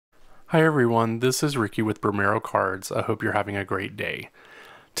Hi everyone, this is Ricky with Bromero Cards. I hope you're having a great day.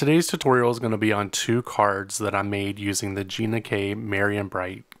 Today's tutorial is going to be on two cards that I made using the Gina K Merry and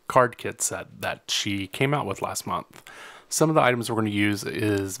Bright card kit set that she came out with last month. Some of the items we're going to use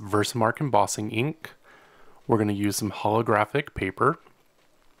is Versamark embossing ink. We're going to use some holographic paper.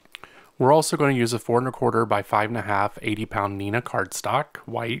 We're also going to use a 4 1/4 by 5 1/2 80-pound Nina cardstock,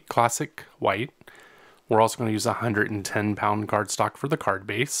 white, classic white. We're also going to use a 110-pound cardstock for the card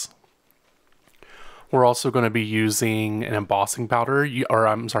base. We're also going to be using an embossing powder,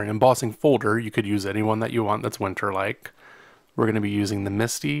 embossing folder. You could use any one that you want that's winter-like. We're going to be using the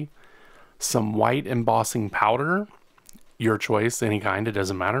Misty, some white embossing powder, your choice, any kind, it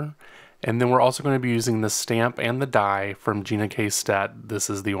doesn't matter. And then we're also going to be using the stamp and the die from Gina K Stet. This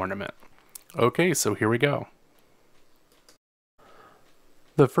is the ornament. Okay, so here we go.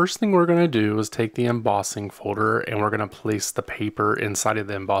 The first thing we're going to do is take the embossing folder and we're going to place the paper inside of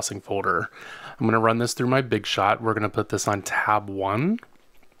the embossing folder. I'm going to run this through my Big Shot. We're going to put this on tab 1.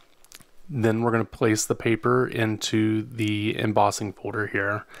 Then we're going to place the paper into the embossing folder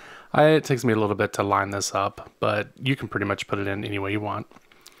here. It takes me a little bit to line this up, but you can pretty much put it in any way you want.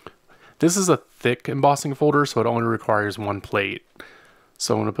 This is a thick embossing folder, so it only requires one plate.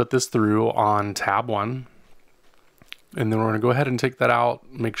 So I'm going to put this through on tab 1. And then we're going to go ahead and take that out,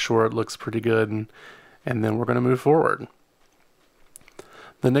 make sure it looks pretty good, and then we're going to move forward.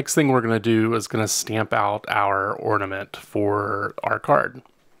 The next thing we're going to do is going to stamp out our ornament for our card.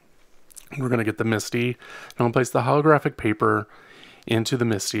 We're going to get the Misty, and I'm going to place the holographic paper into the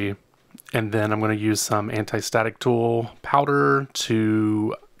Misty, and then I'm going to use some anti-static tool powder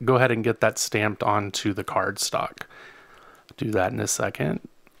to go ahead and get that stamped onto the cardstock. Do that in a second.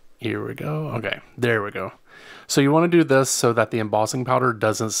 Here we go. Okay, there we go. So you want to do this so that the embossing powder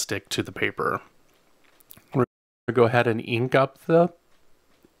doesn't stick to the paper. We're going to go ahead and ink up the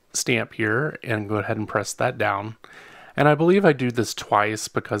stamp here and go ahead and press that down. And I believe I do this twice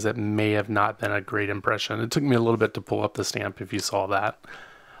because it may have not been a great impression. It took me a little bit to pull up the stamp if you saw that.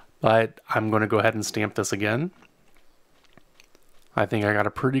 But I'm going to go ahead and stamp this again. I think I got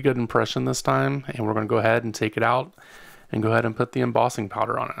a pretty good impression this time, and we're going to go ahead and take it out and go ahead and put the embossing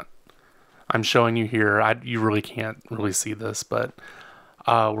powder on it. I'm showing you here, you really can't really see this, but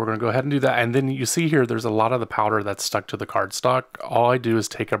we're going to go ahead and do that. And then you see here, there's a lot of the powder that's stuck to the cardstock. All I do is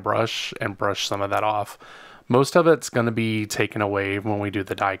take a brush and brush some of that off. Most of it's going to be taken away when we do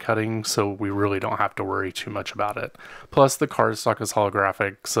the die cutting, so we really don't have to worry too much about it. Plus the cardstock is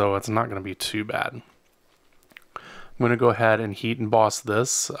holographic, so it's not going to be too bad. I'm going to go ahead and heat emboss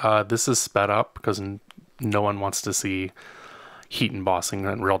this. This is sped up because no one wants to see heat embossing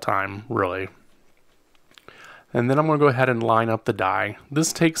in real time, really. And then I'm going to go ahead and line up the die.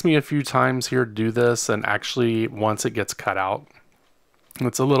 This takes me a few times here to do this, and actually once it gets cut out,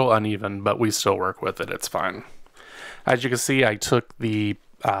 it's a little uneven, but we still work with it, it's fine. As you can see, I took the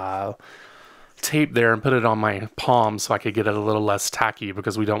tape there and put it on my palm so I could get it a little less tacky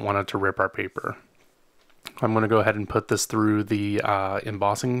because we don't want it to rip our paper. I'm going to go ahead and put this through the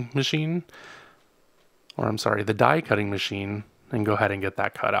embossing machine, or I'm sorry, the die cutting machine, and go ahead and get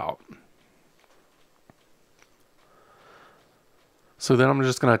that cut out. So then I'm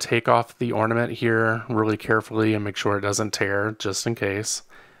just going to take off the ornament here really carefully and make sure it doesn't tear, just in case.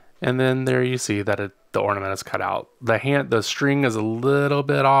 And then there you see that the ornament is cut out. The string is a little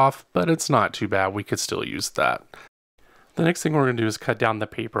bit off, but it's not too bad. We could still use that. The next thing we're going to do is cut down the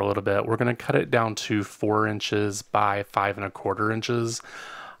paper a little bit. We're going to cut it down to 4 inches by 5 1/4 inches.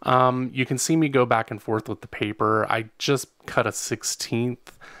 You can see me go back and forth with the paper. I just cut a 1/16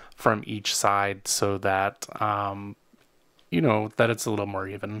 from each side so that, you know, that it's a little more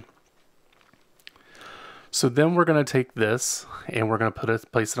even. So then we're going to take this and we're going to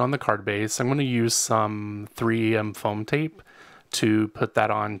place it on the card base. I'm going to use some 3M foam tape to put that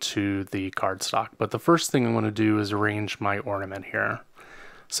onto the cardstock. But the first thing I'm going to do is arrange my ornament here.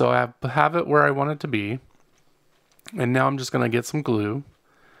 So I have it where I want it to be. And now I'm just going to get some glue.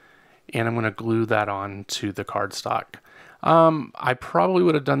 And I'm going to glue that on to the cardstock. I probably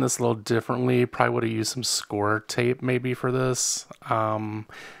would have done this a little differently. Probably would have used some score tape maybe for this.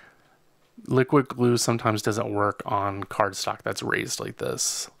 Liquid glue sometimes doesn't work on cardstock that's raised like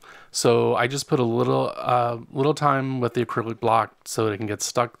this. So I just put a little time with the acrylic block so it can get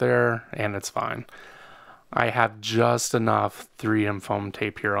stuck there, and it's fine. I have just enough 3M foam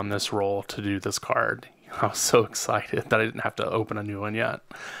tape here on this roll to do this card. I was so excited that I didn't have to open a new one yet.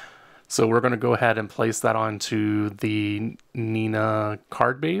 So we're going to go ahead and place that onto the Nina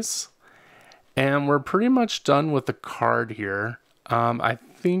card base. And we're pretty much done with the card here. I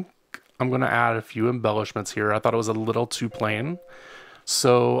think I'm going to add a few embellishments here. I thought it was a little too plain.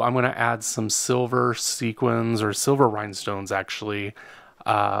 So I'm going to add some silver sequins, or silver rhinestones actually,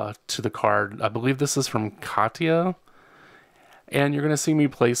 to the card. I believe this is from Katya. And you're going to see me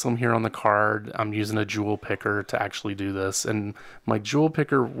place them here on the card. I'm using a jewel picker to actually do this. And my jewel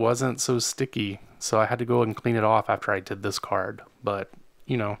picker wasn't so sticky, so I had to go and clean it off after I did this card. But,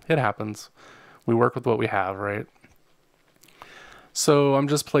 you know, it happens. We work with what we have, right? So I'm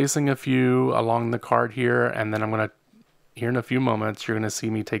just placing a few along the card here, and then I'm going to, here in a few moments, you're going to see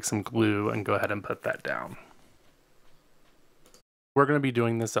me take some glue and go ahead and put that down. We're going to be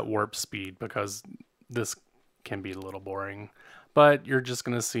doing this at warp speed because this can be a little boring. But you're just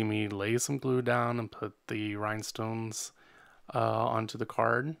going to see me lay some glue down and put the rhinestones onto the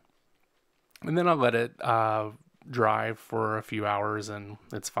card. And then I'll let it dry for a few hours and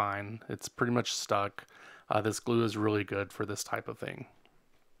it's fine. It's pretty much stuck. This glue is really good for this type of thing.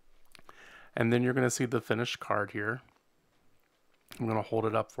 And then you're going to see the finished card here. I'm going to hold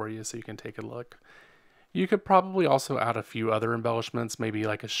it up for you so you can take a look. You could probably also add a few other embellishments, maybe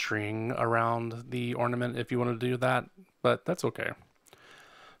like a string around the ornament if you want to do that, but that's okay.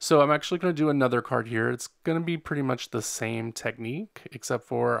 So I'm actually going to do another card here. It's going to be pretty much the same technique, except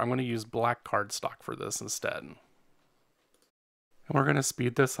for I'm going to use black cardstock for this instead. And we're going to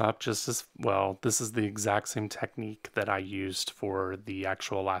speed this up just as well. This is the exact same technique that I used for the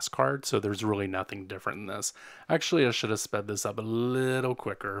actual last card, so there's really nothing different in this. Actually, I should have sped this up a little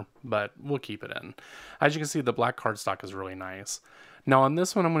quicker, but we'll keep it in. As you can see, the black cardstock is really nice. Now on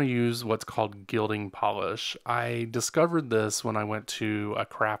this one, I'm going to use what's called gilding polish. I discovered this when I went to a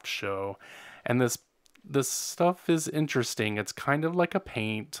craft show, and this stuff is interesting. It's kind of like a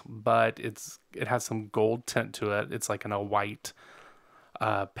paint, but it has some gold tint to it. It's like in a white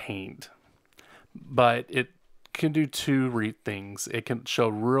paint, but it can do two things. It can show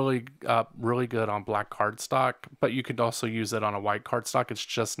really good on black cardstock, but you could also use it on a white cardstock. It's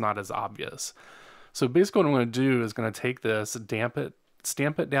just not as obvious. So basically what I'm going to do is going to take this,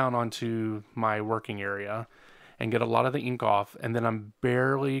 stamp it down onto my working area and get a lot of the ink off, and then I'm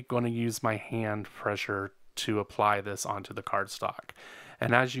barely going to use my hand pressure to apply this onto the cardstock.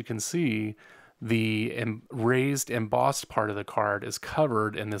 And as you can see, the raised embossed part of the card is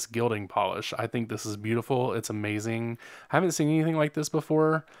covered in this gilding polish. I think this is beautiful. It's amazing. I haven't seen anything like this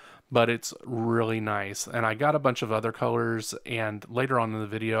before, but it's really nice. And I got a bunch of other colors, and later on in the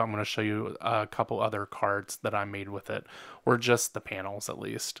video, I'm going to show you a couple other cards that I made with it, or just the panels at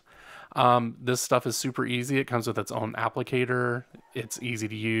least. This stuff is super easy. It comes with its own applicator. It's easy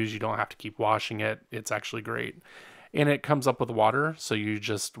to use. You don't have to keep washing it. It's actually great. And it comes up with water, so you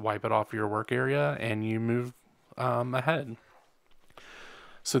just wipe it off your work area and you move ahead.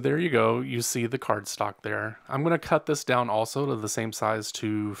 So there you go. You see the cardstock there. I'm going to cut this down also to the same size,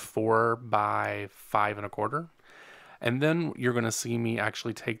 to 4 by 5 1/4. And then you're going to see me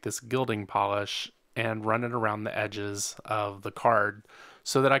actually take this gilding polish and run it around the edges of the card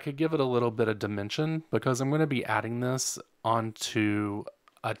so that I could give it a little bit of dimension, because I'm going to be adding this onto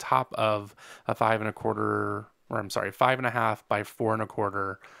a top of a 5 1/4, or I'm sorry, 5.5 by 4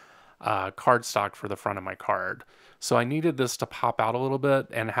 1/4 cardstock for the front of my card. So I needed this to pop out a little bit,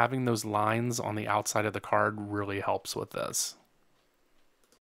 and having those lines on the outside of the card really helps with this.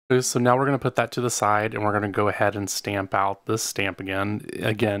 So now we're going to put that to the side, and we're going to go ahead and stamp out this stamp again.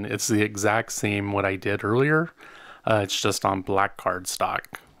 Again, it's the exact same what I did earlier. It's just on black cardstock,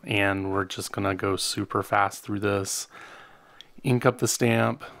 and we're just going to go super fast through this. Ink up the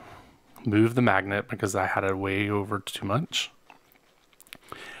stamp, move the magnet because I had it way over too much.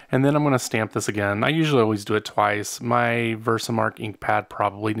 And then I'm going to stamp this again. I usually always do it twice. My Versamark ink pad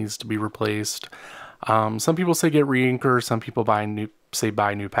probably needs to be replaced. Some people say get re-inker, some people buy a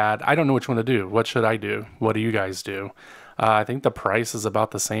new pad. I don't know which one to do. What should I do? What do you guys do? I think the price is about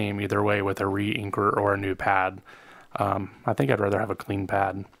the same either way with a re-inker or a new pad. I think I'd rather have a clean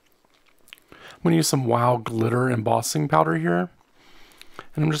pad. I'm going to use some Wow Glitter embossing powder here.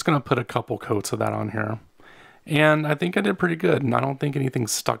 And I'm just going to put a couple coats of that on here. And I think I did pretty good, and I don't think anything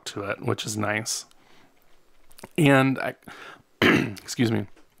stuck to it, which is nice. And excuse me.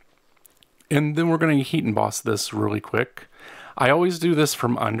 And then we're going to heat emboss this really quick. I always do this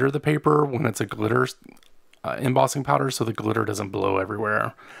from under the paper when it's a glitter embossing powder, so the glitter doesn't blow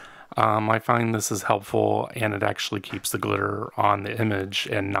everywhere. I find this is helpful, and it actually keeps the glitter on the image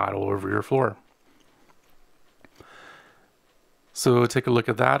and not all over your floor. So take a look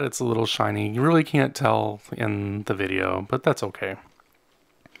at that. It's a little shiny. You really can't tell in the video, but that's okay.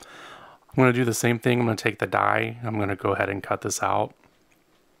 I'm going to do the same thing. I'm going to take the die. I'm going to go ahead and cut this out.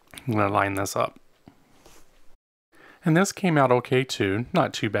 I'm going to line this up. And this came out okay too,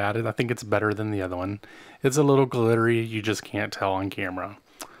 not too bad. I think it's better than the other one. It's a little glittery, you just can't tell on camera.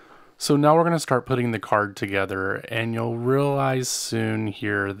 So now we're going to start putting the card together, and you'll realize soon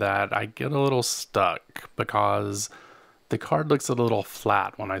here that I get a little stuck because the card looks a little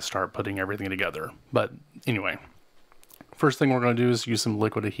flat when I start putting everything together. But anyway, first thing we're going to do is use some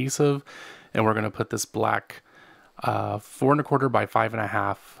liquid adhesive, and we're going to put this black 4 1/4 by 5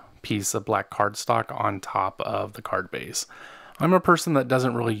 1/2 piece of black cardstock on top of the card base. I'm a person that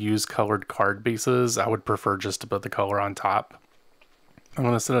doesn't really use colored card bases. I would prefer just to put the color on top. I'm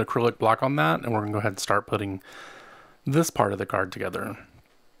going to set an acrylic block on that, and we're going to go ahead and start putting this part of the card together.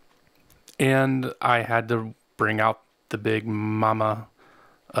 And I had to bring out the big mama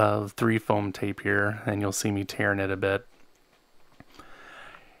of 3 foam tape here, and you'll see me tearing it a bit.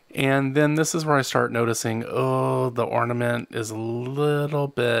 And then this is where I start noticing, oh, the ornament is a little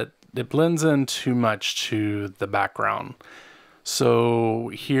bit, it blends in too much to the background. So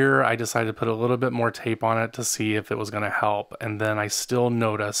here I decided to put a little bit more tape on it to see if it was going to help. And then I still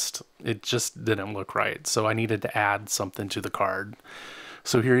noticed it just didn't look right. So I needed to add something to the card.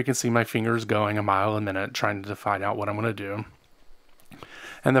 So here you can see my fingers going a mile a minute trying to find out what I'm going to do.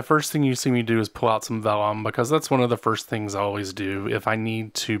 And the first thing you see me do is pull out some vellum, because that's one of the first things I always do. If I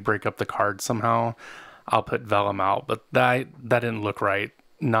need to break up the card somehow, I'll put vellum out. But that didn't look right,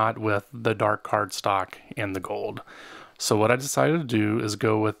 not with the dark cardstock and the gold. So what I decided to do is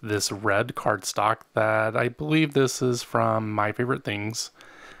go with this red cardstock that I believe this is from My Favorite Things.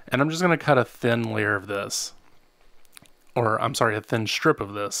 And I'm just going to cut a thin layer of this. Or, I'm sorry, a thin strip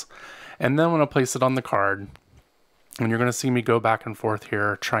of this. And then I'm going to place it on the card. And you're going to see me go back and forth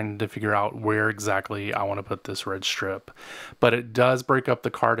here trying to figure out where exactly I want to put this red strip. But it does break up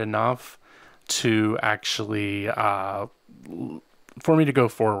the card enough to actually, for me to go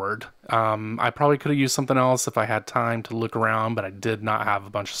forward. I probably could have used something else if I had time to look around, but I did not have a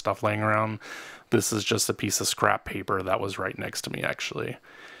bunch of stuff laying around. This is just a piece of scrap paper that was right next to me, actually.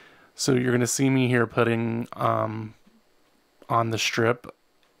 So you're going to see me here putting on the strip.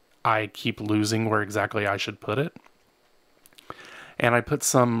 I keep losing where exactly I should put it. And I put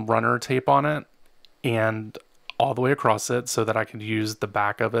some runner tape on it and all the way across it so that I could use the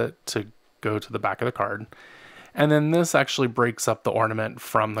back of it to go to the back of the card. And then this actually breaks up the ornament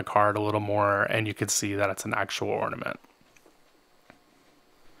from the card a little more, and you can see that it's an actual ornament.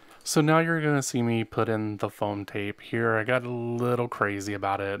 So now you're going to see me put in the foam tape here. I got a little crazy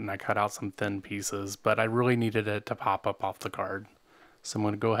about it and I cut out some thin pieces, but I really needed it to pop up off the card. So I'm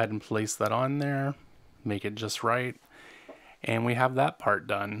going to go ahead and place that on there, make it just right. And we have that part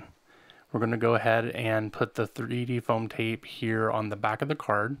done. We're going to go ahead and put the 3D foam tape here on the back of the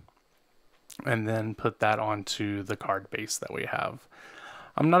card, and then put that onto the card base that we have.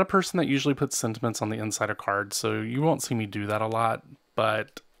 I'm not a person that usually puts sentiments on the inside of cards, so you won't see me do that a lot,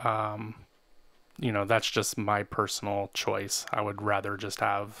 but you know, that's just my personal choice. I would rather just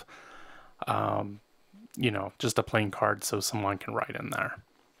have, you know, just a plain card so someone can write in there.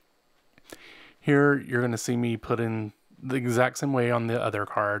 Here, you're going to see me put in the exact same way on the other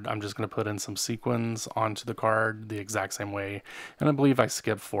card. I'm just going to put in some sequins onto the card the exact same way. And I believe I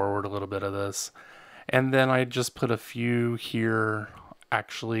skipped forward a little bit of this. And then I just put a few here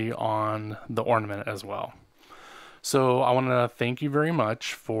actually on the ornament as well. So I want to thank you very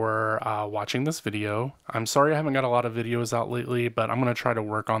much for watching this video. I'm sorry I haven't got a lot of videos out lately, but I'm going to try to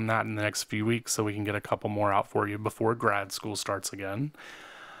work on that in the next few weeks so we can get a couple more out for you before grad school starts again.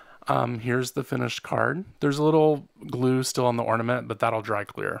 Here's the finished card. There's a little glue still on the ornament, but that'll dry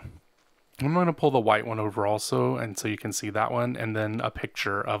clear. I'm going to pull the white one over also, and so you can see that one, and then a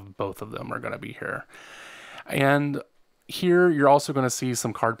picture of both of them are going to be here. And here you're also going to see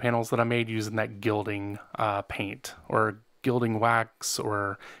some card panels that I made using that gilding paint, or gilding wax,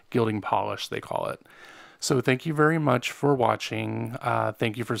 or gilding polish they call it. So thank you very much for watching.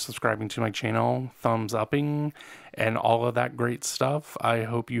 Thank you for subscribing to my channel, thumbs upping, and all of that great stuff. I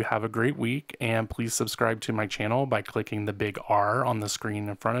hope you have a great week, and please subscribe to my channel by clicking the big R on the screen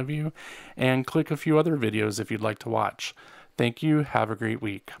in front of you, and click a few other videos if you'd like to watch. Thank you. Have a great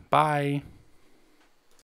week. Bye.